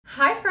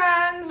Hi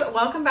friends,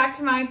 welcome back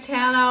to my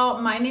channel.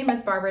 My name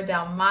is Barbara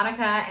Delmonica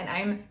and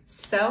I'm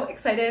so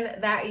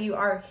excited that you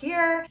are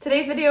here.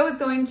 Today's video is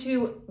going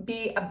to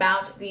be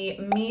about the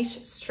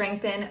Miche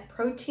Strengthen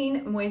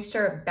Protein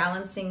Moisture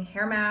Balancing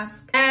Hair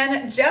Mask.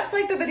 And just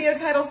like the video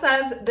title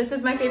says, this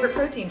is my favorite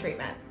protein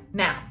treatment.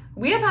 Now,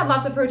 we have had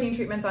lots of protein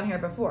treatments on here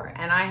before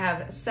and I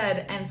have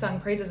said and sung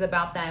praises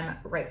about them,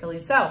 rightfully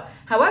so.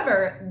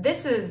 However,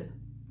 this is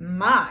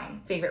my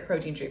favorite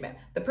protein treatment,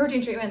 the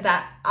protein treatment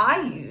that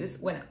I use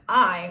when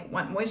I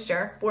want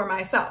moisture for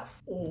myself.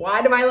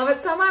 Why do I love it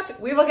so much?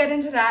 We will get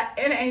into that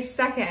in a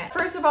second.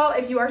 First of all,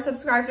 if you are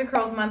subscribed to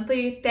Curls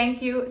Monthly,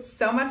 thank you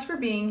so much for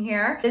being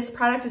here. This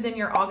product is in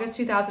your August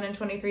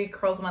 2023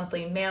 Curls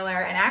Monthly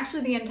mailer, and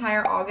actually the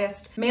entire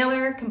August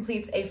mailer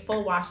completes a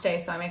full wash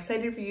day, so I'm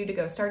excited for you to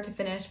go start to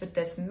finish with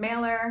this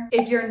mailer.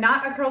 If you're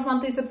not a Curls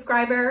Monthly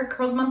subscriber,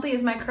 Curls Monthly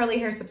is my curly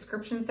hair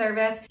subscription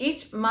service.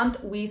 Each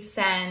month we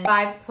send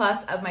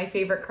 5+ of my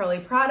favorite curly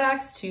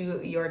products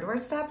to your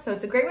doorstep, so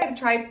it's a great way to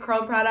try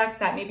curl products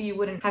that maybe you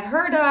wouldn't have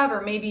heard of,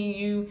 or maybe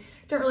you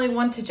don't really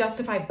want to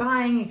justify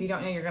buying if you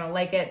don't know you're gonna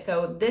like it.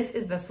 So this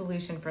is the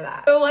solution for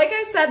that. So like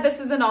I said, this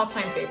is an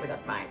all-time favorite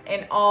of mine,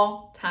 an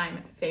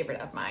all-time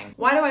favorite of mine.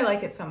 Why do I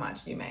like it so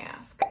much, you may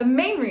ask? The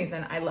main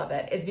reason I love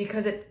it is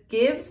because it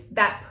gives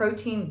that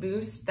protein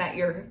boost that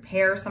your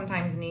hair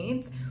sometimes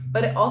needs,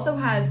 but it also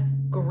has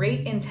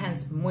great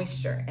intense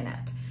moisture in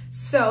it.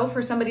 So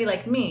for somebody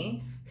like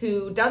me,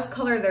 who does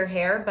color their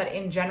hair, but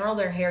in general,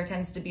 their hair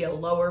tends to be a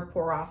lower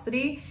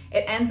porosity,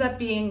 it ends up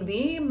being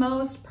the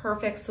most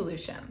perfect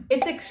solution.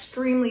 It's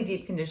extremely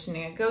deep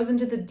conditioning. It goes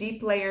into the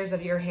deep layers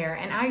of your hair,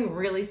 and I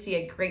really see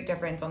a great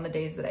difference on the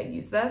days that I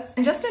use this.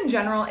 And just in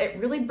general, it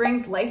really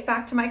brings life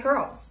back to my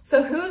curls.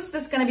 So who's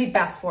this gonna be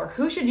best for?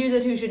 Who should use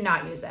it, who should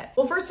not use it?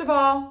 Well, first of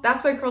all,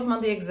 that's why Curls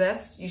Monthly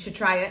exists. You should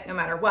try it no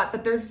matter what,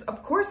 but there's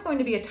of course going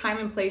to be a time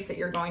and place that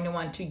you're going to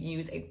want to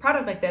use a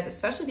product like this,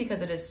 especially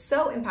because it is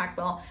so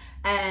impactful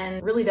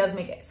and really does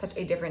make such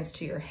a difference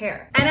to your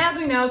hair. And as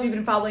we know, if you've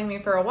been following me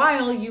for a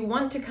while, you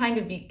want to kind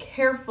of be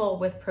careful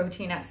with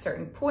protein at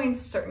certain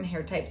points. Certain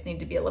hair types need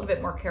to be a little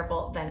bit more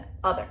careful than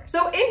others.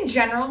 So in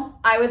general,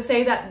 I would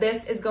say that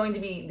this is going to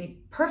be the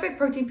perfect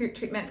protein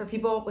treatment for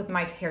people with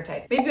my hair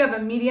type. Maybe you have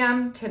a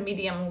medium to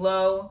medium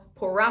low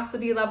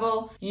porosity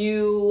level.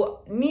 You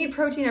need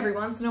protein every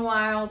once in a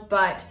while,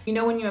 but you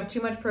know when you have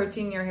too much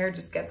protein, your hair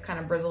just gets kind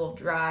of bristled,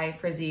 dry,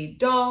 frizzy,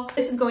 dull.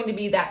 This is going to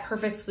be that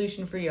perfect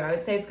solution for you. I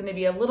would say it's going to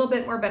be a little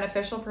bit more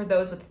beneficial for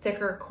those with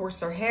thicker,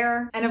 coarser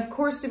hair, and of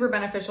course super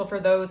beneficial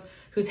for those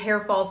whose hair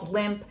falls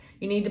limp.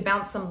 You need to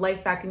bounce some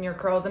life back in your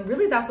curls, and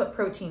really that's what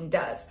protein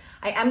does.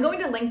 I am going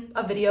to link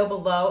a video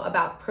below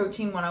about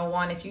Protein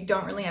 101 if you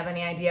don't really have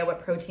any idea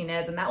what protein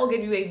is, and that will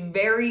give you a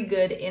very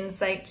good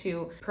insight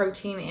to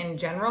protein in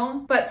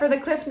general. But for the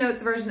Cliff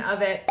Notes version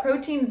of it,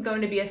 protein is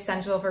going to be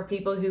essential for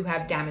people who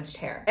have damaged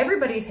hair.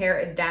 Everybody's hair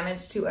is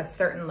damaged to a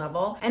certain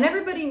level, and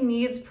everybody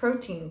needs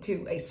protein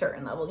to a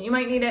certain level. You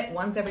might need it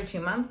once every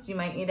 2 months, you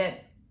might need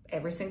it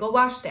every single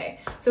wash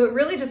day. So it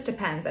really just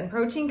depends, and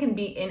protein can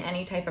be in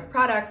any type of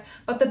products,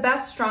 but the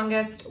best,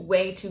 strongest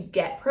way to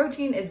get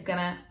protein is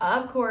gonna,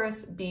 of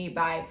course, be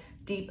by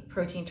deep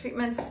protein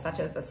treatments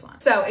such as this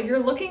one. So if you're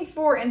looking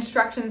for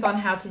instructions on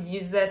how to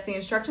use this, the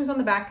instructions on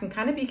the back can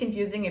kind of be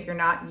confusing if you're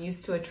not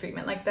used to a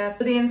treatment like this.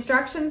 So the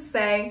instructions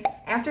say,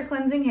 after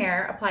cleansing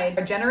hair, apply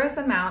a generous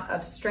amount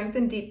of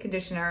Strengthen Deep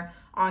Conditioner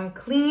on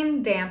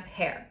clean, damp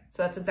hair.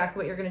 So that's exactly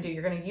what you're gonna do.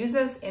 You're gonna use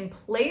this in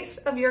place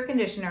of your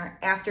conditioner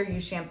after you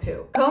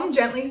shampoo. Comb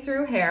gently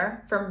through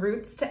hair from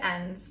roots to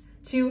ends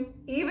to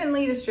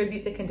evenly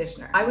distribute the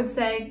conditioner. I would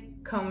say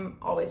comb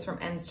always from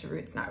ends to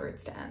roots, not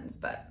roots to ends,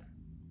 but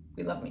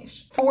we love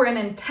Miche. For an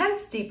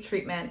intense deep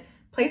treatment,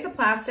 place a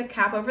plastic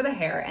cap over the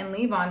hair and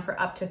leave on for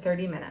up to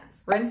 30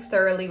 minutes. Rinse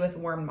thoroughly with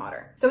warm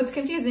water. So it's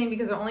confusing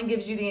because it only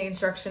gives you the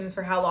instructions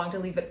for how long to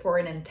leave it for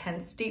an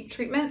intense deep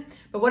treatment.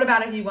 But what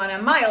about if you want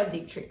a mild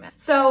deep treatment?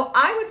 So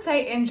I would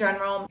say in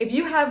general, if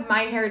you have my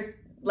hair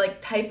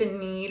like type and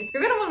need,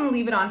 you're gonna wanna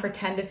leave it on for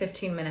 10 to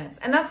 15 minutes.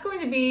 And that's going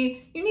to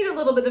be, you need a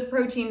little bit of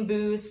protein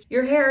boost.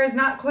 Your hair is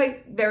not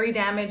quite very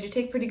damaged. You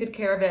take pretty good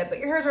care of it, but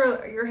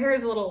your hair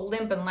is a little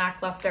limp and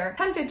lackluster.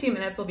 10, 15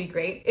 minutes will be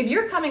great. If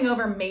you're coming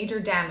over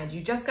major damage,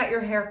 you just got your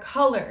hair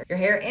colored, your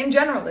hair in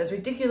general is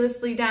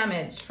ridiculously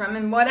damaged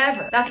from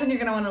whatever, that's when you're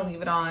gonna wanna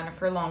leave it on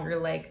for longer,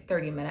 like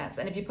 30 minutes.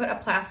 And if you put a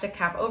plastic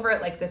cap over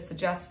it like this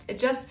suggests, it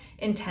just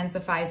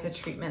intensifies the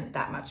treatment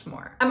that much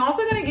more. I'm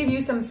also gonna give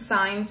you some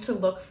signs to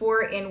look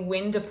for in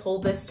when to pull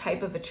this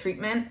type of a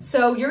treatment.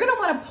 So you're gonna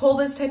wanna pull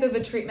this type of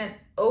a treatment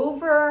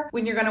over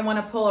when you're gonna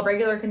wanna pull a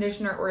regular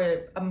conditioner or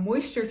a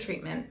moisture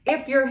treatment.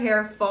 If your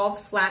hair falls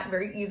flat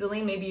very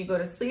easily, maybe you go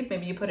to sleep,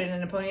 maybe you put it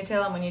in a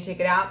ponytail and when you take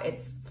it out,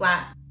 it's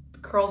flat,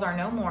 curls are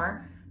no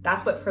more.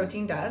 That's what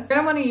protein does. You're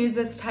gonna wanna use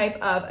this type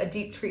of a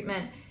deep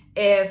treatment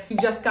If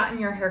you've just gotten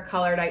your hair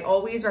colored, I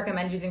always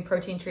recommend using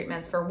protein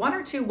treatments for 1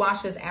 or 2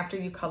 washes after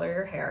you color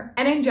your hair.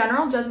 And in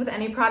general, just with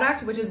any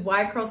product, which is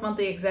why Curls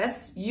Monthly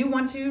exists, you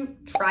want to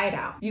try it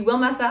out. You will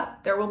mess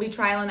up. There will be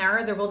trial and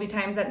error. There will be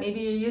times that maybe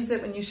you use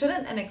it when you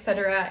shouldn't, and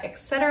etc.,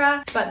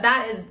 etc. But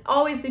that is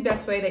always the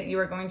best way that you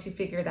are going to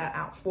figure that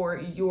out for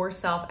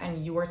yourself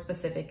and your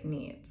specific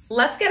needs.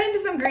 Let's get into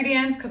some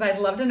ingredients because I'd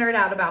love to nerd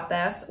out about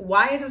this.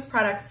 Why is this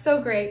product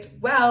so great?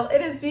 Well,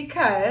 it is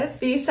because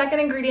the second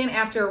ingredient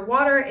after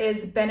water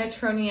is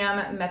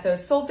benatronium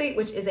methosulfate,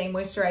 which is a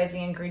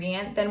moisturizing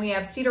ingredient. Then we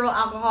have cetyl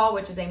alcohol,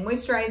 which is a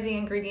moisturizing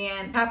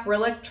ingredient.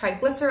 Caprylic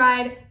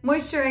triglyceride,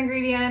 moisture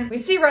ingredient. We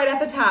see right at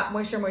the top,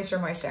 moisture, moisture,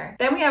 moisture.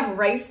 Then we have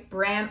rice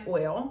bran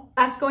oil.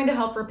 That's going to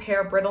help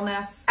repair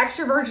brittleness.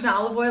 Extra virgin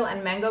olive oil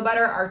and mango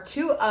butter are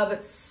 2 of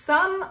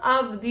some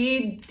of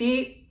the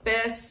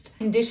deepest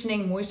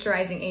conditioning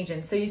moisturizing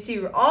agents. So you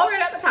see all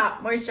right at the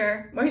top,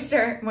 moisture,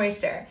 moisture,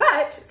 moisture.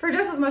 But for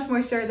just as much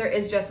moisture, there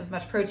is just as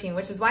much protein,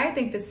 which is why I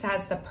think this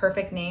has the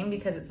perfect name,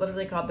 because it's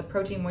literally called the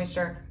Protein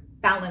Moisture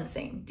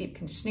Balancing Deep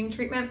Conditioning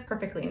Treatment.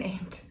 Perfectly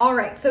named. All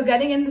right, so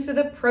getting into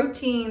the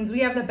proteins, we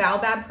have the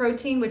baobab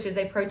protein, which is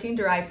a protein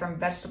derived from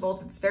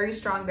vegetables. It's very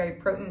strong, very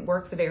potent,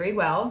 works very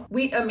well.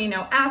 Wheat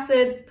amino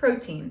acids,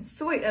 protein.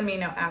 Soy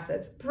amino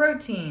acids,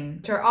 protein,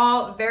 which are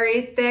all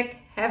very thick,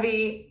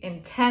 heavy,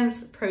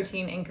 intense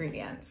protein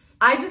ingredients.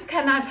 I just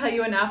cannot tell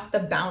you enough the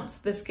bounce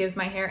this gives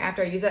my hair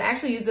after I use it. I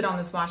actually used it on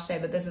this wash day,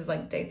 but this is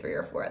like day 3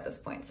 or 4 at this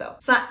point. So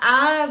it's not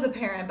as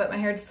apparent, but my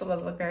hair still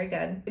does look very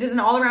good. It is an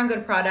all-around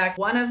good product.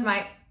 One of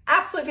my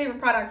absolute favorite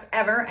products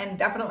ever, and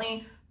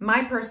definitely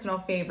my personal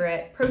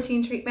favorite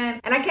protein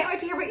treatment. And I can't wait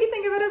to hear what you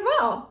think of it as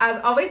well. As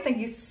always, thank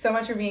you so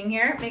much for being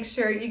here. Make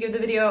sure you give the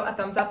video a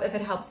thumbs up if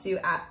it helps you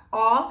at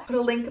all. Put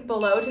a link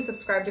below to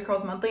subscribe to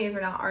Curls Monthly if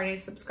you're not already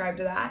subscribed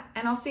to that.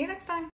 And I'll see you next time.